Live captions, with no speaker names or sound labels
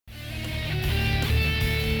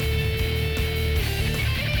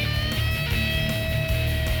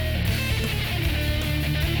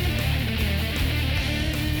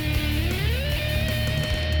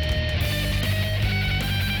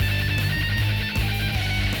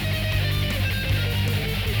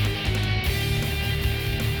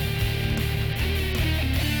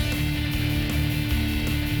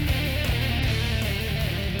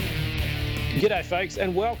G'day, folks,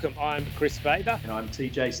 and welcome. I'm Kris Faber, And I'm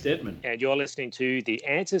TJ Stedman. and you're listening to the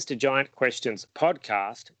Answers to Giant Questions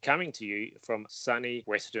podcast, coming to you from sunny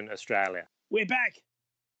Western Australia. We're back,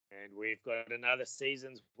 and we've got another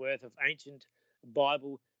season's worth of ancient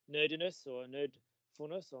Bible nerdiness or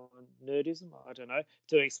nerdfulness or nerdism, I don't know,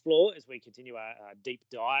 to explore as we continue our deep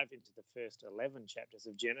dive into the first 11 chapters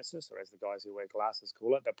of Genesis, or as the guys who wear glasses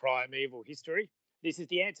call it, the primeval history. This is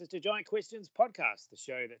the Answers to Giant Questions podcast, the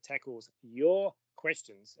show that tackles your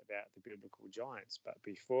questions about the biblical giants. But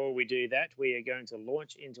before we do that, we are going to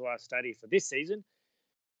launch into our study for this season,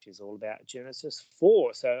 which is all about Genesis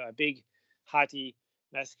 4. So a big, hearty,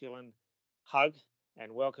 masculine hug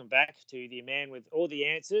and welcome back to the man with all the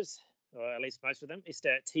answers, or at least most of them,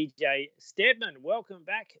 Mr. TJ Stedman. Welcome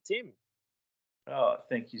back, Tim. Oh,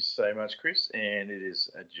 thank you so much, Kris. And it is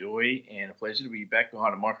a joy and a pleasure to be back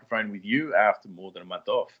behind a microphone with you after more than a month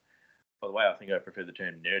off. By the way, I think I prefer the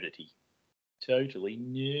term nerdity. Totally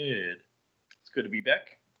nerd. It's good to be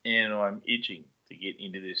back, and I'm itching to get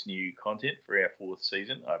into this new content for our fourth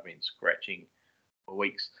season. I've been scratching for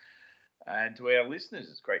weeks. And to our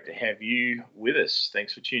listeners, it's great to have you with us.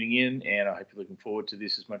 Thanks for tuning in, and I hope you're looking forward to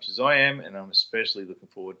this as much as I am, and I'm especially looking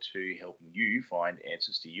forward to helping you find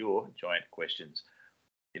answers to your giant questions.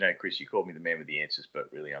 You know, Kris, you called me the man with the answers,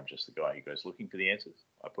 but really I'm just the guy who goes looking for the answers.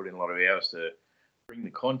 I put in a lot of hours to bring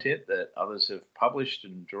the content that others have published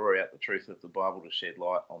and draw out the truth of the Bible to shed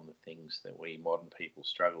light on the things that we modern people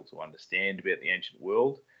struggle to understand about the ancient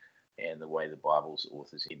world and the way the Bible's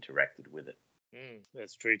authors interacted with it.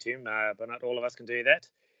 That's true, Tim, but not all of us can do that.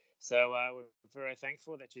 So we're very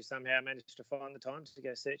thankful that you somehow managed to find the time to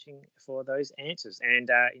go searching for those answers. And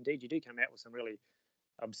indeed, you do come out with some really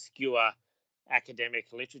obscure academic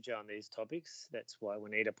literature on these topics. That's why we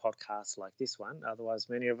need a podcast like this one. Otherwise,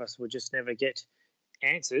 many of us would just never get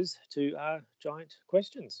answers to our giant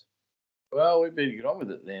questions. Well, we better get on with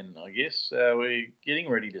it then, I guess. We're getting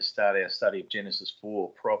ready to start our study of Genesis 4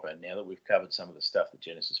 proper now that we've covered some of the stuff that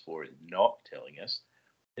Genesis 4 is not telling us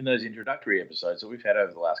in those introductory episodes that we've had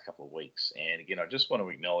over the last couple of weeks. And again, I just want to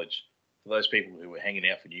acknowledge for those people who were hanging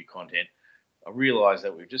out for new content, I realise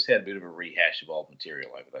that we've just had a bit of a rehash of old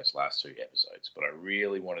material over those last two episodes, but I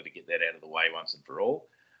really wanted to get that out of the way once and for all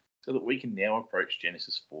so that we can now approach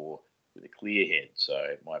Genesis 4 with a clear head.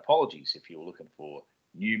 So my apologies if you were looking for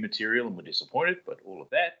new material and were disappointed, but all of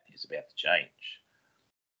that is about to change.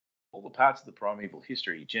 All the parts of the primeval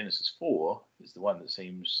history, Genesis 4 is the one that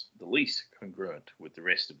seems the least congruent with the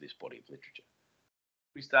rest of this body of literature.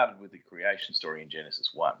 We started with the creation story in Genesis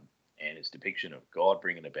 1 and its depiction of God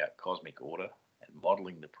bringing about cosmic order and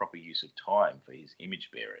modelling the proper use of time for his image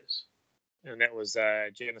bearers. And that was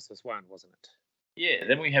Genesis 1, wasn't it? Yeah,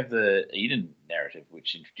 then we have the Eden narrative,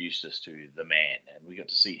 which introduced us to the man, and we got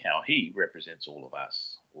to see how he represents all of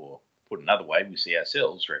us. Or, put another way, we see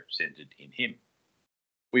ourselves represented in him.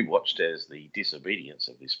 We watched as the disobedience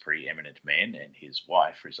of this preeminent man and his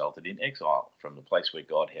wife resulted in exile from the place where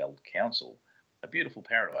God held counsel, a beautiful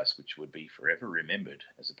paradise which would be forever remembered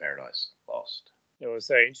as a paradise lost. It was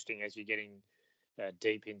so interesting as you're getting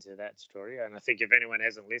deep into that story. And I think if anyone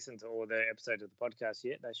hasn't listened to all the episodes of the podcast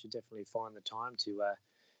yet, they should definitely find the time to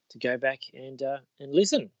go back and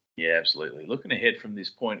listen. Yeah, absolutely. Looking ahead from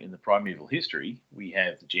this point in the primeval history, we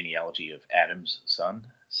have the genealogy of Adam's son,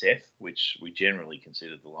 Seth, which we generally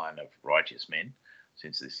consider the line of righteous men,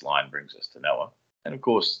 since this line brings us to Noah. And of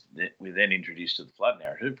course, we're then introduced to the flood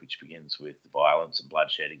narrative, which begins with the violence and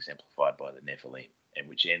bloodshed exemplified by the Nephilim, and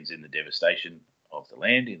which ends in the devastation of the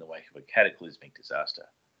land in the wake of a cataclysmic disaster.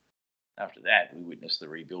 After that, we witness the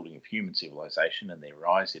rebuilding of human civilization and their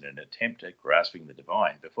rise in an attempt at grasping the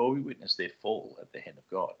divine before we witness their fall at the hand of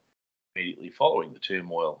God. Immediately following the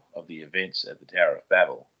turmoil of the events at the Tower of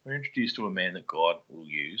Babel, we're introduced to a man that God will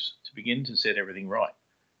use to begin to set everything right.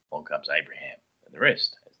 Along comes Abraham, and the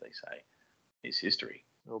rest, as they say, is history.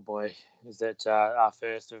 Oh boy, is that our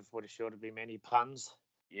first of what is sure to be many puns?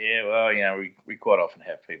 Yeah, well, you know, we quite often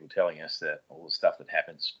have people telling us that all the stuff that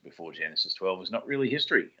happens before Genesis 12 is not really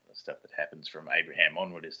history. The stuff that happens from Abraham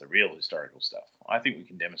onward is the real historical stuff. I think we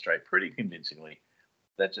can demonstrate pretty convincingly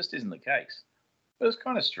that just isn't the case. But it's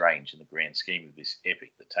kind of strange in the grand scheme of this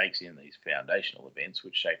epic that takes in these foundational events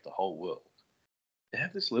which shape the whole world. To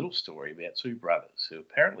have this little story about two brothers who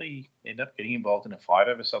apparently end up getting involved in a fight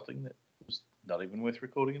over something that was not even worth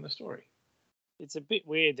recording in the story. It's a bit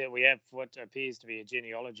weird that we have what appears to be a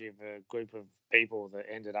genealogy of a group of people that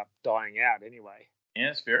ended up dying out anyway. And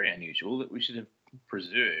it's very unusual that we should have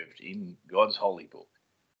preserved in God's holy book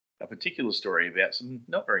a particular story about some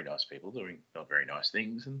not very nice people doing not very nice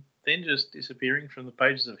things and then just disappearing from the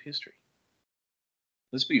pages of history.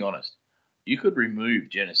 Let's be honest, You could remove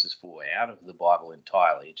Genesis 4 out of the Bible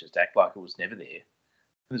entirely, just act like it was never there,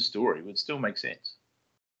 and the story would still make sense.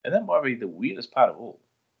 And that might be the weirdest part of all.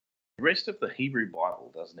 The rest of the Hebrew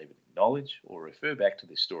Bible doesn't even acknowledge or refer back to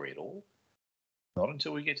this story at all. Not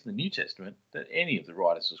until we get to the New Testament that any of the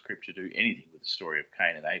writers of Scripture do anything with the story of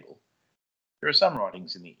Cain and Abel. There are some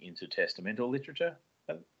writings in the intertestamental literature,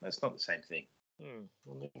 but that's not the same thing.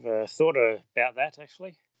 I never thought about that,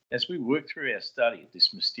 actually. As we work through our study of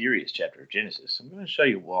this mysterious chapter of Genesis, I'm going to show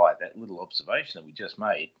you why that little observation that we just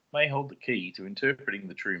made may hold the key to interpreting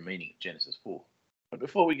the true meaning of Genesis 4. But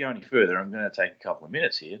before we go any further, I'm going to take a couple of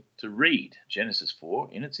minutes here to read Genesis 4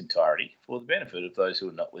 in its entirety for the benefit of those who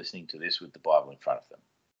are not listening to this with the Bible in front of them,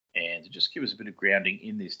 and to just give us a bit of grounding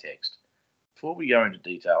in this text before we go into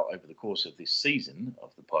detail over the course of this season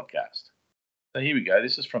of the podcast. So here we go.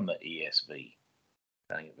 This is from the ESV,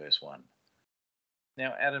 starting at verse 1.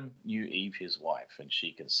 Now Adam knew Eve his wife, and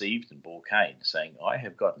she conceived and bore Cain, saying, I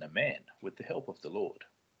have gotten a man with the help of the Lord.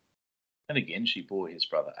 And again she bore his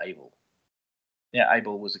brother Abel. Now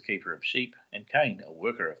Abel was a keeper of sheep, and Cain a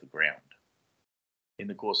worker of the ground. In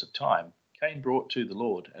the course of time, Cain brought to the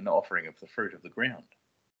Lord an offering of the fruit of the ground.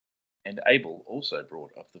 And Abel also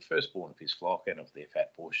brought of the firstborn of his flock and of their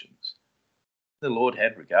fat portions. The Lord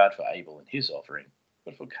had regard for Abel and his offering,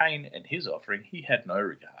 but for Cain and his offering he had no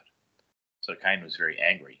regard. So Cain was very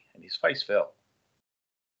angry, and his face fell.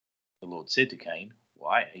 The Lord said to Cain,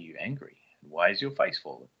 Why are you angry, and why is your face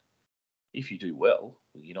fallen? If you do well,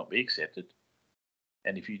 will you not be accepted?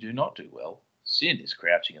 And if you do not do well, sin is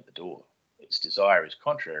crouching at the door. Its desire is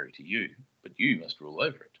contrary to you, but you must rule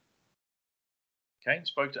over it. Cain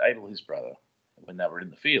spoke to Abel his brother, and when they were in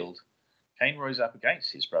the field, Cain rose up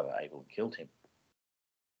against his brother Abel and killed him.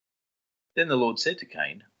 Then the Lord said to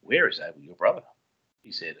Cain, Where is Abel your brother?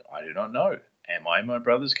 He said, I do not know. Am I my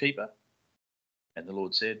brother's keeper? And the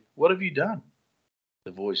Lord said, What have you done?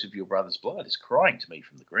 The voice of your brother's blood is crying to me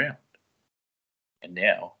from the ground. And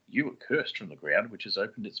now you are cursed from the ground, which has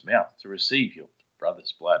opened its mouth to receive your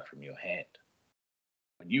brother's blood from your hand.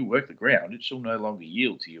 When you work the ground, it shall no longer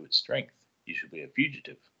yield to you its strength. You shall be a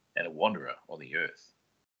fugitive and a wanderer on the earth.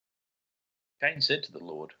 Cain said to the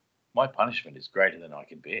Lord, My punishment is greater than I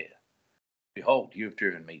can bear. Behold, you have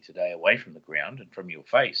driven me today away from the ground, and from your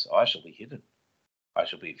face I shall be hidden. I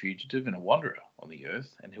shall be a fugitive and a wanderer on the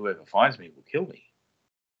earth, and whoever finds me will kill me.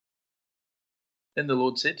 Then the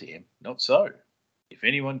Lord said to him, Not so. If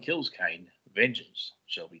anyone kills Cain, vengeance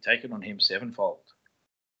shall be taken on him sevenfold.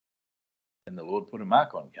 And the Lord put a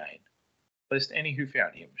mark on Cain, lest any who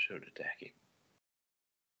found him should attack him.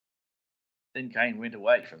 Then Cain went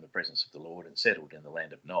away from the presence of the Lord and settled in the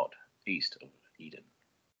land of Nod, east of Eden.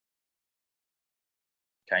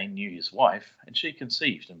 Cain knew his wife, and she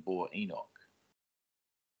conceived and bore Enoch.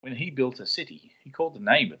 When he built a city, he called the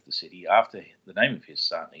name of the city after the name of his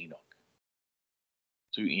son Enoch.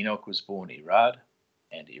 To Enoch was born Irad,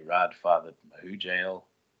 and Irad fathered Mehujael,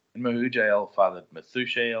 and Mehujael fathered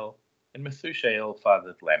Methushael, and Methushael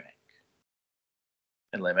fathered Lamech.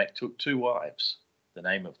 And Lamech took 2 wives. The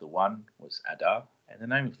name of the one was Adah, and the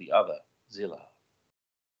name of the other Zillah.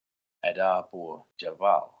 Adah bore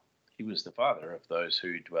Jabal. He was the father of those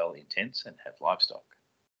who dwell in tents and have livestock.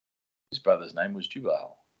 His brother's name was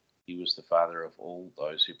Jubal. He was the father of all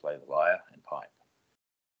those who play the lyre and pipe.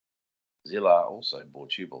 Zillah also bore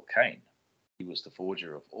Tubal-Cain. He was the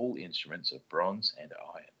forger of all instruments of bronze and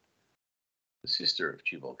iron. The sister of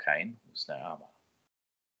Tubal-Cain was Naamah.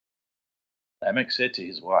 Lamech said to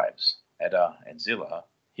his wives, Adah and Zillah,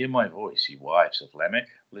 Hear my voice, you wives of Lamech,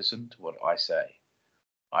 listen to what I say.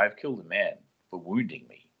 I have killed a man for wounding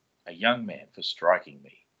me, a young man for striking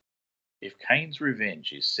me. If Cain's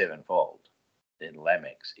revenge is sevenfold, then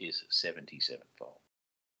Lamech's is 77-fold.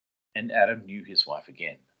 And Adam knew his wife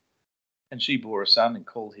again, and she bore a son and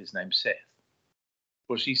called his name Seth.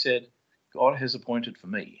 For she said, God has appointed for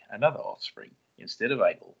me another offspring instead of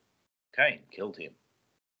Abel. Cain killed him.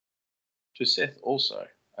 To Seth also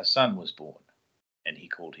a son was born, and he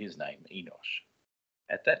called his name Enosh.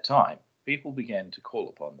 At that time, people began to call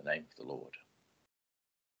upon the name of the Lord.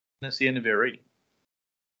 And that's the end of our reading.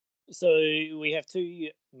 So we have 2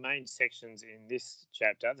 main sections in this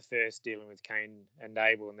chapter. The first dealing with Cain and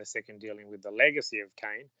Abel, and the second dealing with the legacy of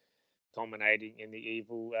Cain, culminating in the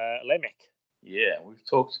evil Lamech. Yeah, we've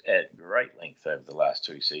talked at great length over the last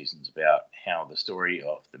 2 seasons about how the story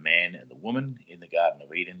of the man and the woman in the Garden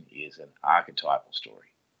of Eden is an archetypal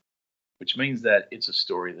story, which means that it's a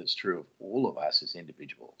story that's true of all of us as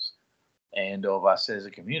individuals and of us as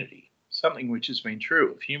a community, something which has been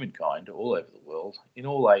true of humankind all over the world in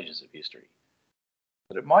all ages of history.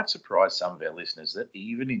 But it might surprise some of our listeners that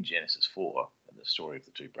even in Genesis 4, and the story of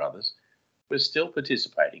the 2 brothers, we're still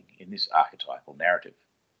participating in this archetypal narrative.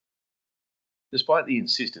 Despite the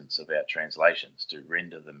insistence of our translations to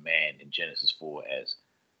render the man in Genesis 4 as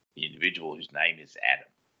the individual whose name is Adam,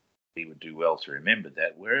 we would do well to remember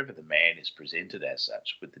that wherever the man is presented as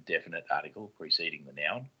such with the definite article preceding the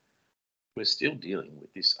noun, we're still dealing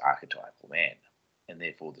with this archetypal man, and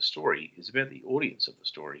therefore the story is about the audience of the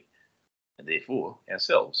story, and therefore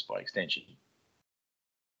ourselves by extension.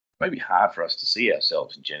 It may be hard for us to see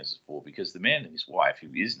ourselves in Genesis 4 because the man and his wife,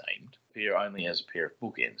 who is named, appear only as a pair of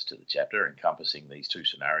bookends to the chapter encompassing these two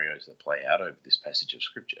scenarios that play out over this passage of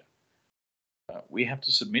Scripture. We have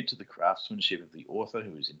to submit to the craftsmanship of the author,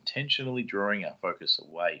 who is intentionally drawing our focus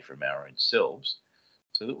away from our own selves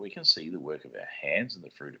so that we can see the work of our hands and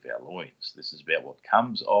the fruit of our loins. This is about what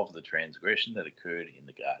comes of the transgression that occurred in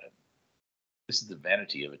the garden. This is the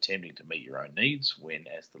vanity of attempting to meet your own needs when,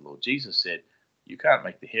 as the Lord Jesus said, you can't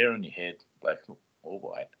make the hair on your head black or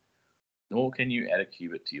white, nor can you add a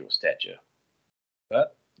cubit to your stature.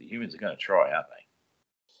 But the humans are going to try, aren't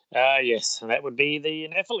they? Yes, and that would be the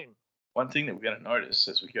Nephilim. One thing that we're going to notice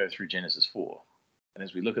as we go through Genesis 4, and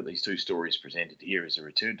as we look at these two stories presented here, is a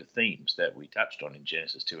return to themes that we touched on in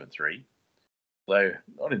Genesis 2 and 3, though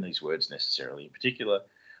not in these words necessarily, in particular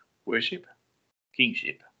worship,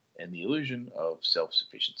 kingship, and the illusion of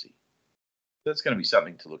self-sufficiency. That's going to be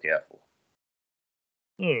something to look out for.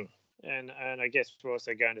 And I guess we're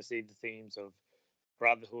also going to see the themes of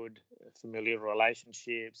brotherhood, familial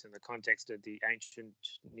relationships, in the context of the ancient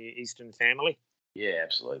Near Eastern family. Yeah,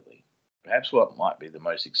 absolutely. Perhaps what might be the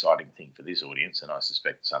most exciting thing for this audience, and I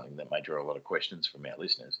suspect something that may draw a lot of questions from our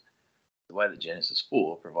listeners, the way that Genesis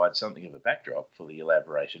 4 provides something of a backdrop for the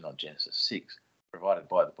elaboration on Genesis 6 provided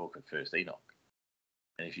by the book of 1st Enoch.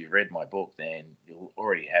 And if you've read my book, then you'll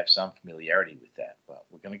already have some familiarity with that, but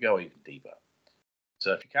we're going to go even deeper.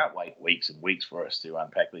 So if you can't wait weeks and weeks for us to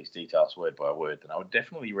unpack these details word by word, then I would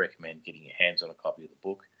definitely recommend getting your hands on a copy of the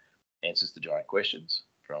book, Answers to Giant Questions,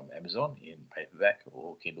 from Amazon in paperback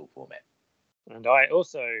or Kindle format. And I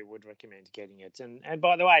also would recommend getting it. And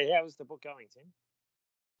by the way, how's the book going, Tim?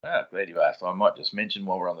 Glad you asked. I might just mention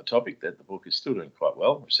while we're on the topic that the book is still doing quite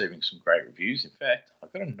well, receiving some great reviews. In fact, I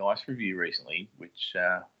got a nice review recently, which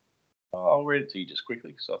I'll read it to you just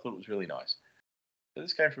quickly because I thought it was really nice. So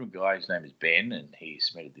this came from a guy whose name is Ben, and he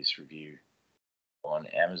submitted this review on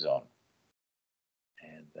Amazon.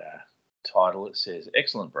 And title, it says,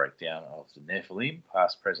 excellent breakdown of the Nephilim,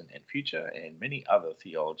 past, present, and future, and many other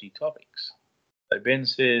theology topics. So Ben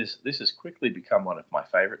says, this has quickly become one of my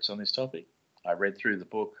favourites on this topic. I read through the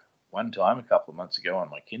book one time a couple of months ago on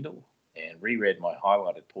my Kindle and reread my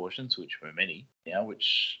highlighted portions, which were many now,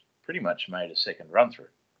 which pretty much made a second run through.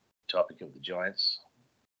 The topic of the giants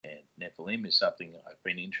and Nephilim is something I've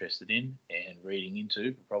been interested in and reading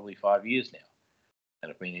into for probably 5 years now,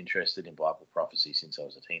 and I've been interested in Bible prophecy since I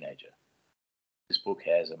was a teenager. This book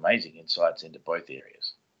has amazing insights into both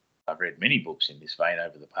areas. I've read many books in this vein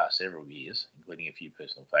over the past several years, including a few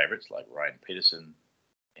personal favourites like Ryan Peterson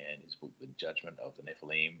and his book The Judgment of the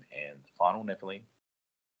Nephilim and The Final Nephilim,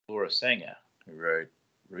 Laura Sanger, who wrote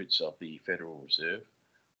Roots of the Federal Reserve,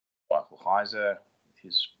 Michael Heiser,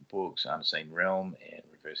 his books Unseen Realm and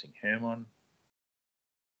Reversing Hermon,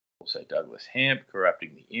 also Douglas Hamp,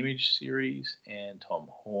 Corrupting the Image series, and Tom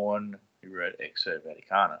Horn, who wrote Exo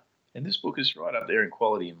Vaticana. And this book is right up there in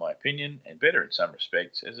quality in my opinion, and better in some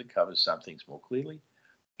respects as it covers some things more clearly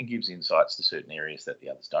and gives insights to certain areas that the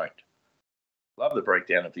others don't. Love the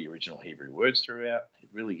breakdown of the original Hebrew words throughout. It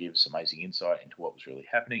really gives amazing insight into what was really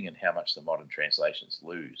happening and how much the modern translations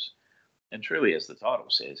lose. And truly, as the title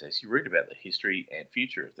says, as you read about the history and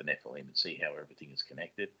future of the Nephilim and see how everything is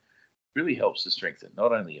connected, it really helps to strengthen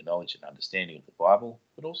not only your knowledge and understanding of the Bible,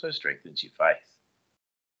 but also strengthens your faith.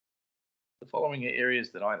 The following are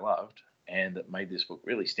areas that I loved and that made this book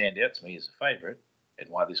really stand out to me as a favourite, and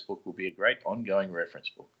why this book will be a great ongoing reference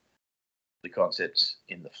book. The concepts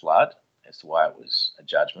in the flood, as to why it was a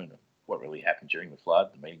judgment of what really happened during the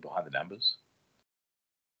flood, the meaning behind the numbers.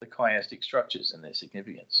 The chiastic structures and their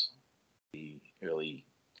significance. The early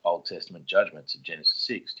Old Testament judgments of Genesis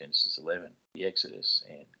 6, Genesis 11, the Exodus,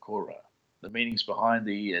 and Korah. The meanings behind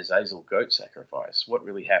the Azazel goat sacrifice, what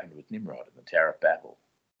really happened with Nimrod and the Tower of Babel.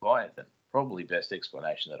 Leviathan, probably best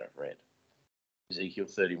explanation that I've read. Ezekiel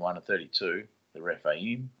 31 and 32, the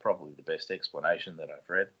Rephaim, probably the best explanation that I've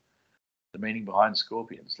read. The meaning behind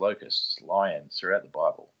scorpions, locusts, lions throughout the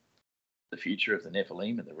Bible. The future of the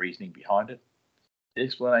Nephilim and the reasoning behind it. The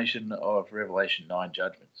explanation of Revelation 9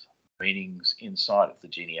 judgments. Meanings inside of the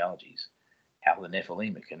genealogies. How the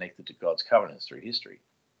Nephilim are connected to God's covenants through history.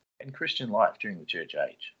 And Christian life during the church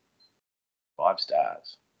age. 5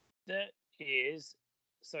 stars. That is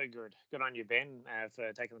So good. Good on you, Ben,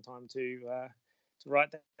 for taking the time to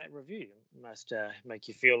write that review. It must make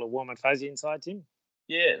you feel warm and fuzzy inside, Tim.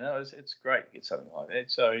 Yeah, no, it's great to get something like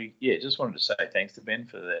that. So, yeah, just wanted to say thanks to Ben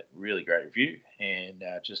for that really great review. And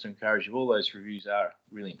just to encourage you, all those reviews are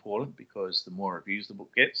really important because the more reviews the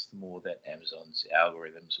book gets, the more that Amazon's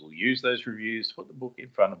algorithms will use those reviews to put the book in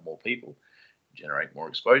front of more people, generate more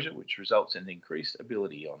exposure, which results in increased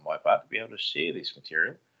ability on my part to be able to share this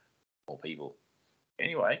material with more people.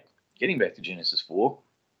 Anyway, getting back to Genesis 4,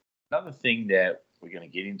 another thing that we're going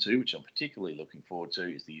to get into, which I'm particularly looking forward to,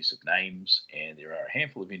 is the use of names. And there are a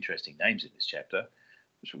handful of interesting names in this chapter,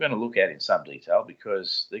 which we're going to look at in some detail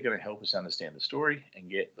because they're going to help us understand the story and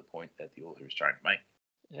get the point that the author is trying to make.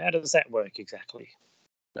 How does that work exactly?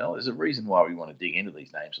 Well, there's a reason why we want to dig into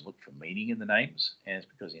these names and look for meaning in the names, and it's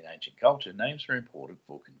because in ancient culture, names are important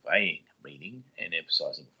for conveying meaning and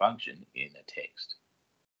emphasizing function in a text.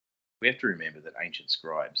 We have to remember that ancient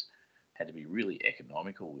scribes had to be really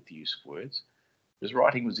economical with the use of words, because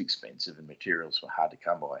writing was expensive and materials were hard to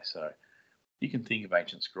come by. So you can think of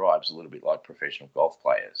ancient scribes a little bit like professional golf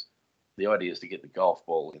players. The idea is to get the golf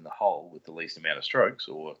ball in the hole with the least amount of strokes,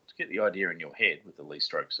 or to get the idea in your head with the least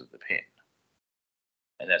strokes of the pen.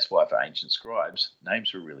 And that's why for ancient scribes,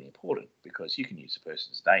 names were really important, because you can use a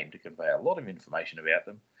person's name to convey a lot of information about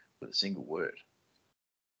them with a single word.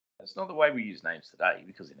 That's not the way we use names today,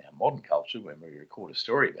 because in our modern culture, when we record a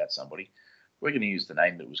story about somebody, we're going to use the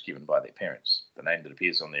name that was given by their parents, the name that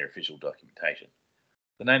appears on their official documentation,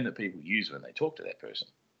 the name that people use when they talk to that person.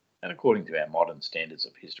 And according to our modern standards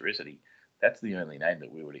of historicity, that's the only name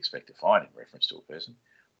that we would expect to find in reference to a person,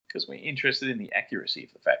 because we're interested in the accuracy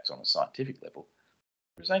of the facts on a scientific level,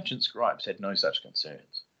 whereas ancient scribes had no such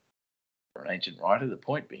concerns. For an ancient writer, the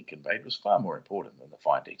point being conveyed was far more important than the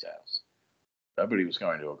fine details. Nobody was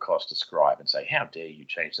going to accost a scribe and say, "How dare you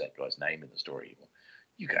change that guy's name in the story?" Well,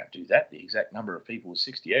 you can't do that. The exact number of people was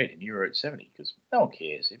 68 and you wrote 70, because no one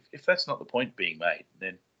cares. If that's not the point being made,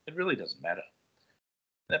 then it really doesn't matter.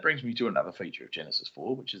 And that brings me to another feature of Genesis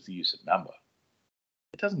 4, which is the use of number.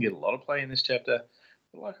 It doesn't get a lot of play in this chapter,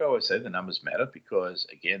 but like I always say, the numbers matter because,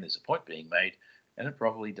 again, there's a point being made and it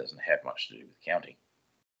probably doesn't have much to do with counting.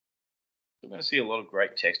 We're going to see a lot of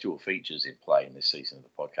great textual features in play in this season of the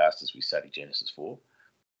podcast as we study Genesis 4.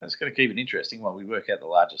 And it's going to keep it interesting while we work out the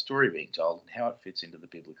larger story being told and how it fits into the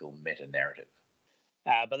biblical meta-narrative.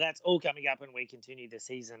 But that's all coming up when we continue the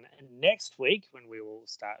season next week, when we will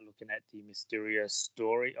start looking at the mysterious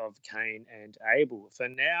story of Cain and Abel. For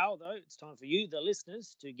now, though, it's time for you, the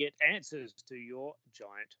listeners, to get answers to your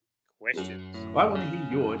giant questions. I want to hear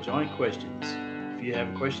your giant questions. If you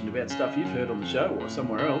have a question about stuff you've heard on the show or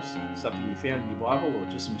somewhere else, something you found in your Bible, or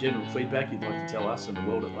just some general feedback you'd like to tell us and the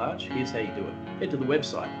world at large, here's how you do it. Head to the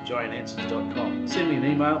website, giantanswers.com. Send me an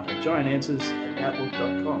email at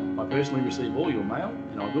giantanswers@outlook.com. I personally receive all your mail,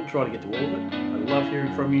 and I will try to get to all of it. I love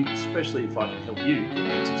hearing from you, especially if I can help you get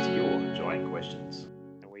answers to your giant questions.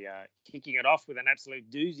 We are kicking it off with an absolute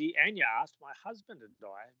doozy. Anya asked, my husband and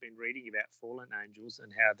I have been reading about fallen angels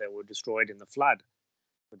and how they were destroyed in the flood.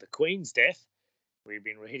 With the Queen's death, we've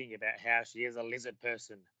been reading about how she is a lizard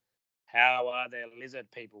person. How are there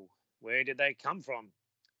lizard people? Where did they come from?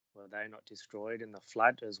 Were they not destroyed in the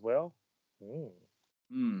flood as well?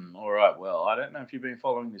 All right. Well, I don't know if you've been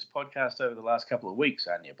following this podcast over the last couple of weeks,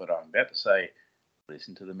 Anya, but I'm about to say,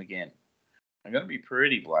 listen to them again. I'm going to be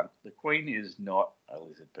pretty blunt. The Queen is not a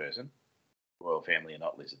lizard person. The royal family are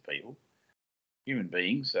not lizard people. Human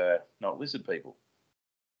beings are not lizard people.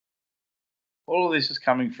 All of this is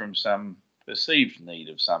coming from some perceived need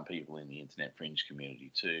of some people in the internet fringe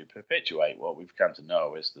community to perpetuate what we've come to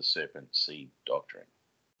know as the serpent seed doctrine.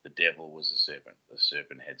 The devil was a serpent. The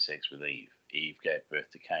serpent had sex with Eve. Eve gave birth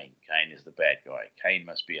to Cain. Cain is the bad guy. Cain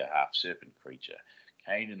must be a half serpent creature.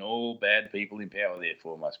 Cain and all bad people in power,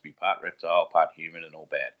 therefore, must be part reptile, part human, and all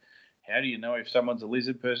bad. How do you know if someone's a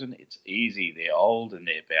lizard person? It's easy. They're old and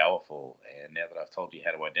they're powerful. And now that I've told you how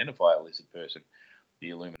to identify a lizard person, the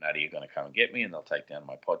Illuminati are going to come and get me, and they'll take down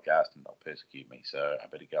my podcast and they'll persecute me. So I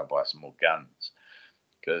better go and buy some more guns.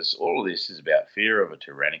 Because all of this is about fear of a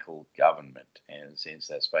tyrannical government. And since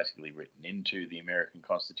that's basically written into the American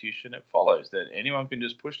Constitution, it follows that anyone can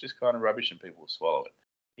just push this kind of rubbish and people will swallow it.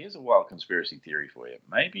 Here's a wild conspiracy theory for you.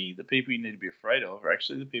 Maybe the people you need to be afraid of are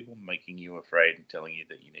actually the people making you afraid and telling you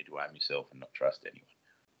that you need to arm yourself and not trust anyone.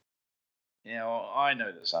 Now, I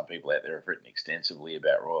know that some people out there have written extensively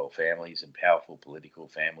about royal families and powerful political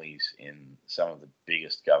families in some of the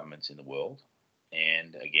biggest governments in the world.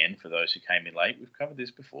 And again, for those who came in late, we've covered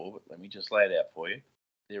this before, but let me just lay it out for you.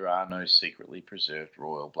 There are no secretly preserved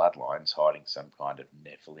royal bloodlines hiding some kind of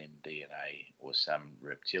Nephilim DNA or some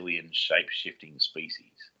reptilian shape-shifting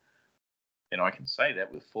species. And I can say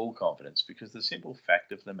that with full confidence because the simple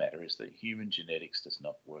fact of the matter is that human genetics does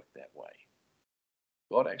not work that way.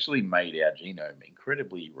 God actually made our genome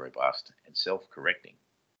incredibly robust and self-correcting.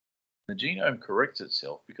 The genome corrects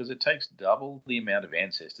itself because it takes double the amount of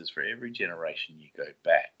ancestors for every generation you go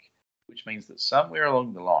back, which means that somewhere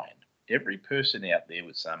along the line, every person out there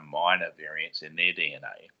with some minor variance in their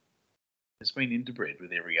DNA has been interbred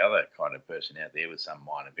with every other kind of person out there with some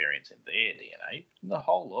minor variance in their DNA, and the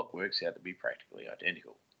whole lot works out to be practically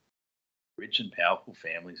identical. Rich and powerful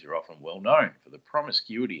families are often well known for the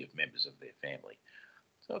promiscuity of members of their family,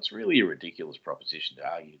 so it's really a ridiculous proposition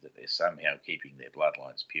to argue that they're somehow keeping their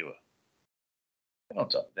bloodlines pure. And on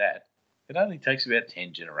top of that, it only takes about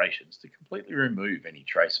 10 generations to completely remove any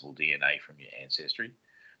traceable DNA from your ancestry.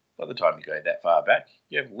 By the time you go that far back,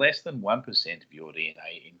 you have less than 1% of your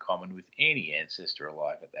DNA in common with any ancestor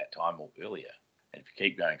alive at that time or earlier. And if you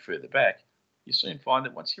keep going further back, you soon find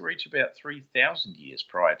that once you reach about 3,000 years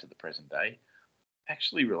prior to the present day,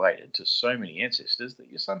 actually related to so many ancestors that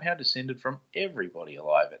you're somehow descended from everybody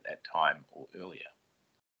alive at that time or earlier.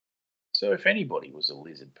 So if anybody was a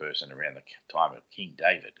lizard person around the time of King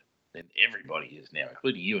David, then everybody is now,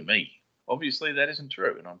 including you and me. Obviously that isn't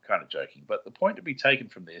true, and I'm kind of joking, but the point to be taken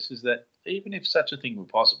from this is that even if such a thing were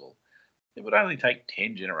possible, it would only take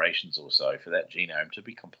 10 generations or so for that genome to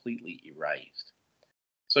be completely erased.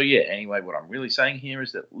 So yeah, anyway, what I'm really saying here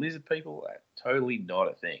is that lizard people are totally not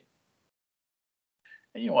a thing.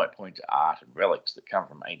 And you might point to art and relics that come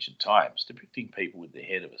from ancient times, depicting people with the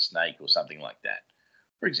head of a snake or something like that.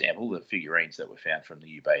 For example, the figurines that were found from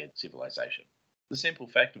the Ubaid civilization. The simple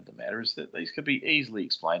fact of the matter is that these could be easily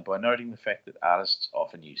explained by noting the fact that artists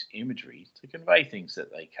often use imagery to convey things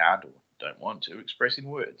that they can't or don't want to express in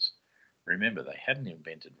words. Remember, they hadn't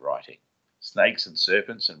invented writing. Snakes and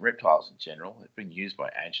serpents and reptiles in general have been used by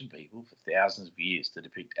ancient people for thousands of years to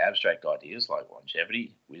depict abstract ideas like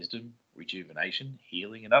longevity, wisdom, rejuvenation,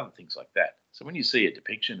 healing, and other things like that. So when you see a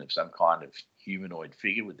depiction of some kind of humanoid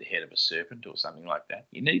figure with the head of a serpent or something like that,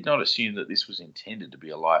 you need not assume that this was intended to be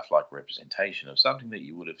a lifelike representation of something that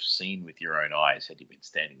you would have seen with your own eyes had you been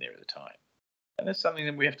standing there at the time. And that's something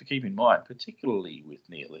that we have to keep in mind, particularly with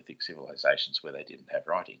Neolithic civilizations where they didn't have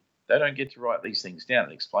writing. They don't get to write these things down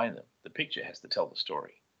and explain them. The picture has to tell the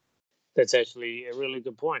story. That's actually a really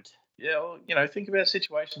good point. Yeah, well, think about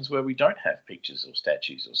situations where we don't have pictures or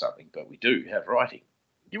statues or something, but we do have writing.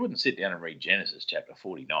 You wouldn't sit down and read Genesis chapter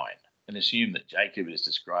 49 and assume that Jacob is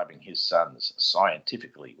describing his sons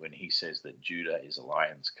scientifically when he says that Judah is a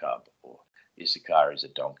lion's cub, or Issachar is a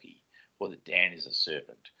donkey, or that Dan is a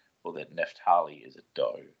serpent, or that Naphtali is a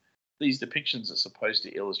doe. These depictions are supposed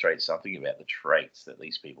to illustrate something about the traits that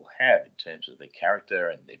these people have in terms of their character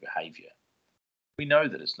and their behaviour. We know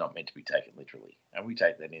that it's not meant to be taken literally, and we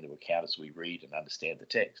take that into account as we read and understand the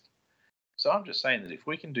text. So I'm just saying that if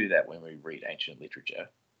we can do that when we read ancient literature,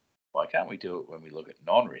 why can't we do it when we look at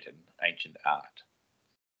non-written ancient art?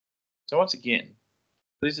 So once again,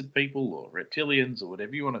 lizard people or reptilians or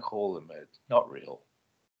whatever you want to call them are not real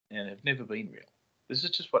and have never been real. This is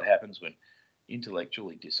just what happens when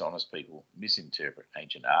intellectually dishonest people misinterpret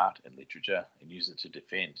ancient art and literature and use it to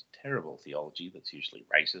defend terrible theology that's usually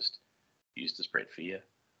racist, used to spread fear,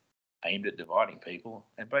 aimed at dividing people,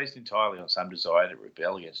 and based entirely on some desire to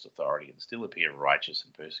rebel against authority and still appear righteous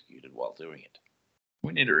and persecuted while doing it.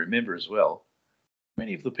 We need to remember as well,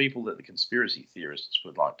 many of the people that the conspiracy theorists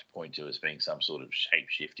would like to point to as being some sort of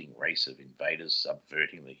shape-shifting race of invaders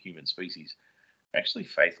subverting the human species are actually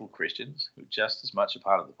faithful Christians who are just as much a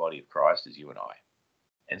part of the body of Christ as you and I.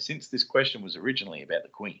 And since this question was originally about the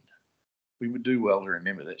Queen, we would do well to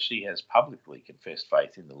remember that she has publicly confessed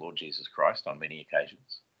faith in the Lord Jesus Christ on many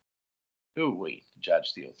occasions. Who are we to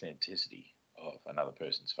judge the authenticity of another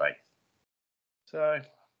person's faith? So,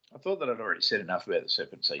 I thought that I'd already said enough about the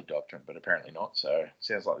serpent seed doctrine, but apparently not, so it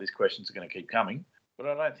sounds like these questions are going to keep coming. But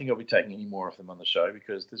I don't think I'll be taking any more of them on the show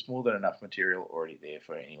because there's more than enough material already there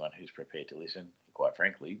for anyone who's prepared to listen. And quite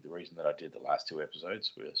frankly, the reason that I did the last 2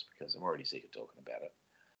 episodes was because I'm already sick of talking about it.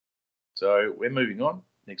 So we're moving on.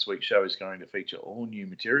 Next week's show is going to feature all new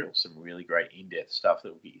material, some really great in-depth stuff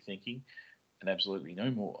that will get you thinking, and absolutely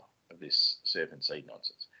no more of this serpent seed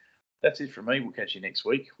nonsense. That's it from me. We'll catch you next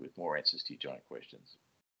week with more answers to your giant questions.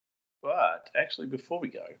 But actually, before we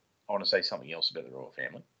go, I want to say something else about the royal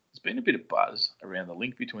family. There's been a bit of buzz around the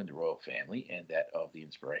link between the royal family and that of the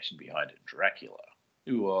inspiration behind Dracula,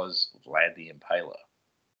 who was Vlad the Impaler.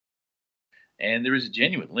 And there is a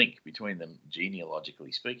genuine link between them,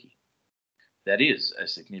 genealogically speaking. That is a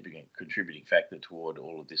significant contributing factor toward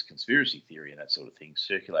all of this conspiracy theory and that sort of thing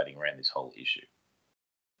circulating around this whole issue.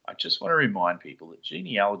 I just want to remind people that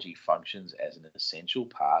genealogy functions as an essential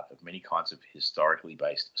part of many kinds of historically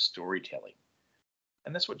based storytelling.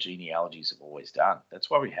 And that's what genealogies have always done. That's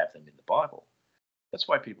why we have them in the Bible. That's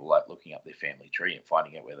why people like looking up their family tree and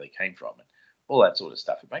finding out where they came from and all that sort of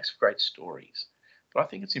stuff. It makes for great stories. But I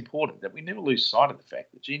think it's important that we never lose sight of the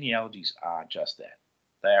fact that genealogies are just that.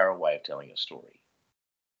 They are a way of telling a story.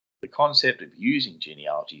 The concept of using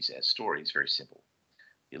genealogies as stories is very simple.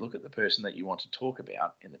 You look at the person that you want to talk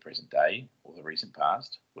about in the present day or the recent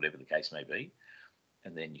past, whatever the case may be,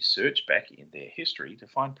 and then you search back in their history to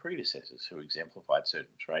find predecessors who exemplified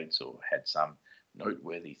certain traits or had some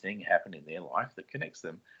noteworthy thing happen in their life that connects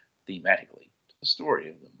them thematically to the story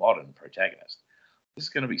of the modern protagonist. This is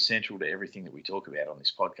going to be central to everything that we talk about on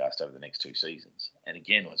this podcast over the next 2 seasons, and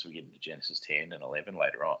again once we get into Genesis 10 and 11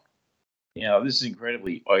 later on. Now, this is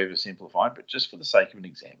incredibly oversimplified, but just for the sake of an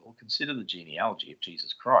example, consider the genealogy of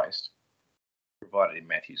Jesus Christ provided in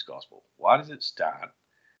Matthew's Gospel. Why does it start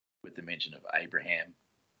with the mention of Abraham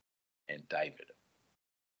and David?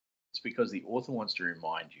 It's because the author wants to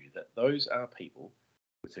remind you that those are people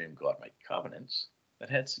with whom God made covenants that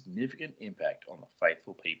had significant impact on the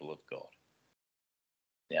faithful people of God.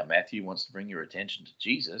 Now, Matthew wants to bring your attention to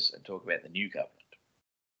Jesus and talk about the new covenant.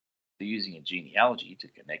 So using a genealogy to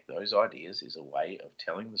connect those ideas is a way of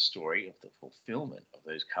telling the story of the fulfillment of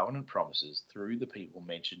those covenant promises through the people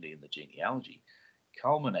mentioned in the genealogy,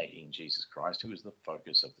 culminating in Jesus Christ, who is the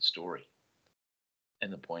focus of the story.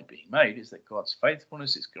 And the point being made is that God's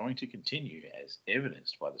faithfulness is going to continue as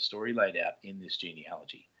evidenced by the story laid out in this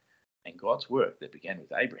genealogy, and God's work that began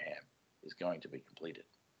with Abraham is going to be completed.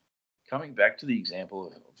 Coming back to the example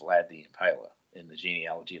of Vlad the Impaler in the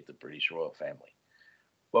genealogy of the British royal family,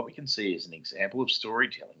 what we can see is an example of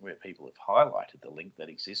storytelling where people have highlighted the link that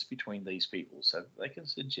exists between these people so that they can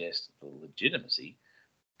suggest the legitimacy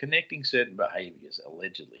connecting certain behaviours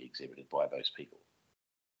allegedly exhibited by those people.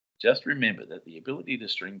 Just remember that the ability to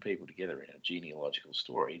string people together in a genealogical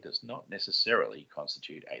story does not necessarily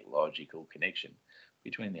constitute a logical connection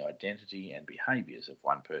between the identity and behaviours of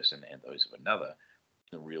one person and those of another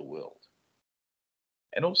in the real world.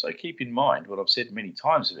 And also keep in mind what I've said many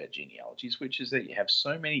times about genealogies, which is that you have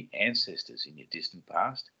so many ancestors in your distant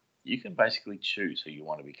past, you can basically choose who you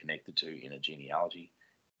want to be connected to in a genealogy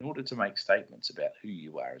in order to make statements about who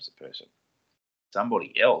you are as a person.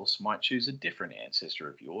 Somebody else might choose a different ancestor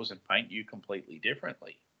of yours and paint you completely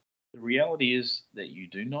differently. The reality is that you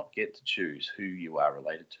do not get to choose who you are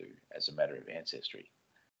related to as a matter of ancestry.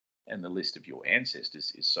 And the list of your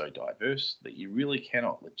ancestors is so diverse that you really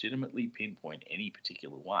cannot legitimately pinpoint any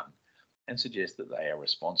particular one and suggest that they are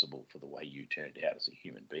responsible for the way you turned out as a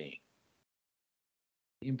human being.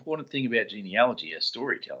 The important thing about genealogy as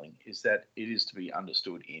storytelling is that it is to be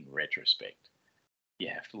understood in retrospect. You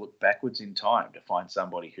have to look backwards in time to find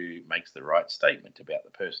somebody who makes the right statement about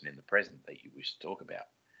the person in the present that you wish to talk about.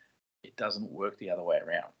 It doesn't work the other way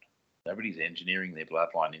around. Nobody's engineering their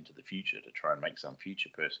bloodline into the future to try and make some future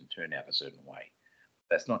person turn out a certain way.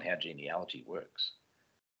 That's not how genealogy works.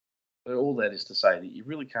 But all that is to say that you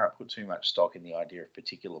really can't put too much stock in the idea of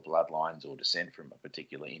particular bloodlines or descent from a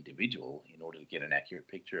particular individual in order to get an accurate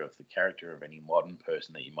picture of the character of any modern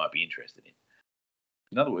person that you might be interested in.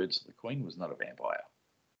 In other words, the Queen was not a vampire.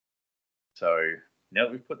 So now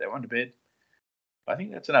that we've put that one to bed, I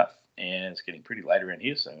think that's enough. And it's getting pretty late around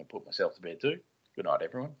here, so I'm going to put myself to bed too. Good night,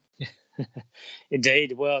 everyone.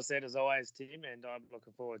 Indeed, well said as always, Tim, and I'm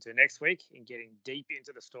looking forward to next week in getting deep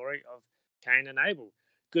into the story of Cain and Abel.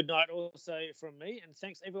 Good night also from me, and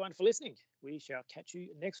thanks everyone for listening. We shall catch you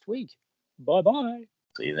next week. Bye-bye.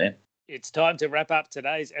 See you then. It's time to wrap up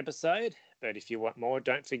today's episode, but if you want more,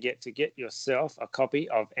 don't forget to get yourself a copy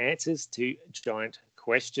of Answers to Giant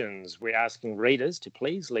Questions. We're asking readers to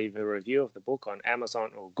please leave a review of the book on Amazon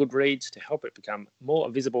or Goodreads to help it become more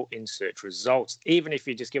visible in search results. Even if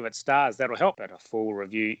you just give it stars, that'll help, but a full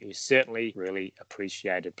review is certainly really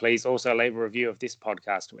appreciated. Please also leave a review of this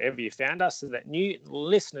podcast wherever you found us so that new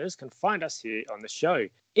listeners can find us here on the show.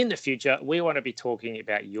 In the future, we want to be talking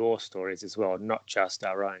about your stories as well, not just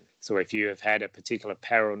our own. So if you have had a particular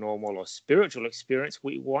paranormal or spiritual experience,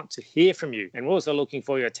 we want to hear from you. And we're also looking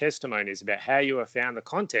for your testimonies about how you have found the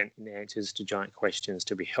content in Answers to Giant Questions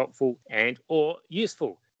to be helpful and or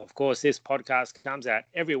useful. Of course, this podcast comes out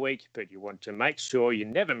every week, but you want to make sure you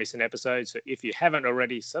never miss an episode. So if you haven't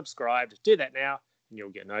already subscribed, do that now, and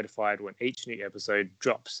you'll get notified when each new episode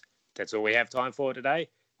drops. That's all we have time for today.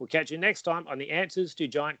 We'll catch you next time on the Answers to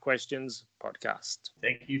Giant Questions podcast.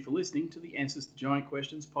 Thank you for listening to the Answers to Giant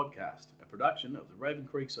Questions podcast, a production of the Raven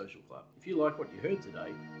Creek Social Club. If you like what you heard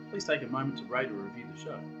today, please take a moment to rate or review the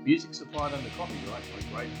show. Music supplied under copyright by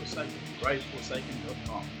Grave Forsaken,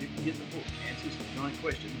 gravesforsaken.com. You can get the book, Answers to Giant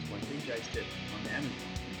Questions by DJ Stebbins on Amazon,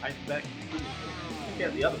 in paperback and Kindle form. Check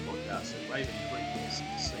out the other podcasts at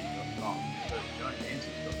ravencreeksc.com and go to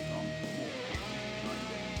giantanswers.com for more answers to giant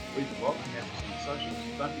questions. Read the blog, catch us on the socials,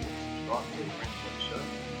 don't forget to subscribe to your friends on the show.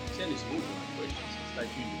 Send us your giant questions and stay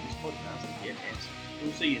tuned to this podcast to get answers.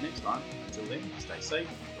 We'll see you next time. Until then, stay safe.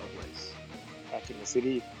 God bless. Back in the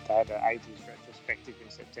city, they had an 80s retrospective in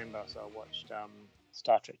September, so I watched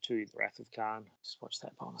Star Trek II, The Wrath of Khan. Just watched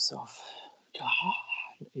that by myself.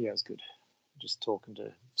 Yeah, it was good. Just talking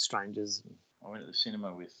to strangers. I went to the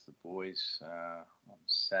cinema with the boys on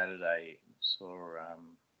Saturday. Saw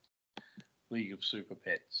League of Super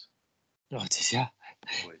Pets. Oh, did you?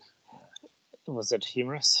 Boys. Was it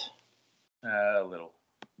humorous? A little.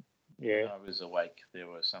 Yeah. When I was awake, there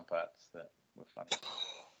were some parts that were funny.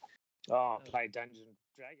 Oh, I played Dungeons and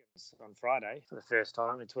Dragons on Friday for the first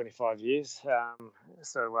time in 25 years. I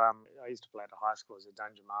used to play at a high school as a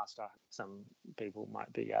dungeon master. Some people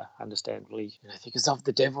might be understandably think it's of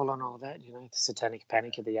the devil and all that, the satanic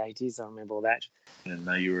panic of the 80s. I remember all that. I didn't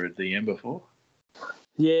know you were a DM before.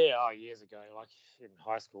 Yeah, years ago, like in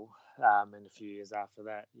high school, and a few years after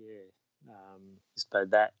that, yeah. Just played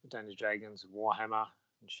that, Dungeons and Dragons, Warhammer,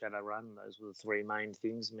 and Shadowrun. Those were the three main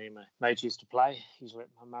things me and my mates used to play, usually at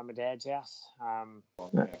my mum and dad's house. I'm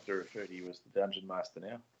going to have to refer to you as the Dungeon Master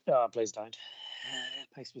now. Oh, please don't.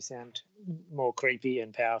 It makes me sound more creepy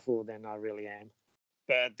and powerful than I really am.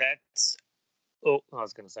 But that's... Oh, I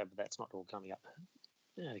was going to say, but that's not all coming up.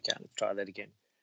 Okay, let's try that again.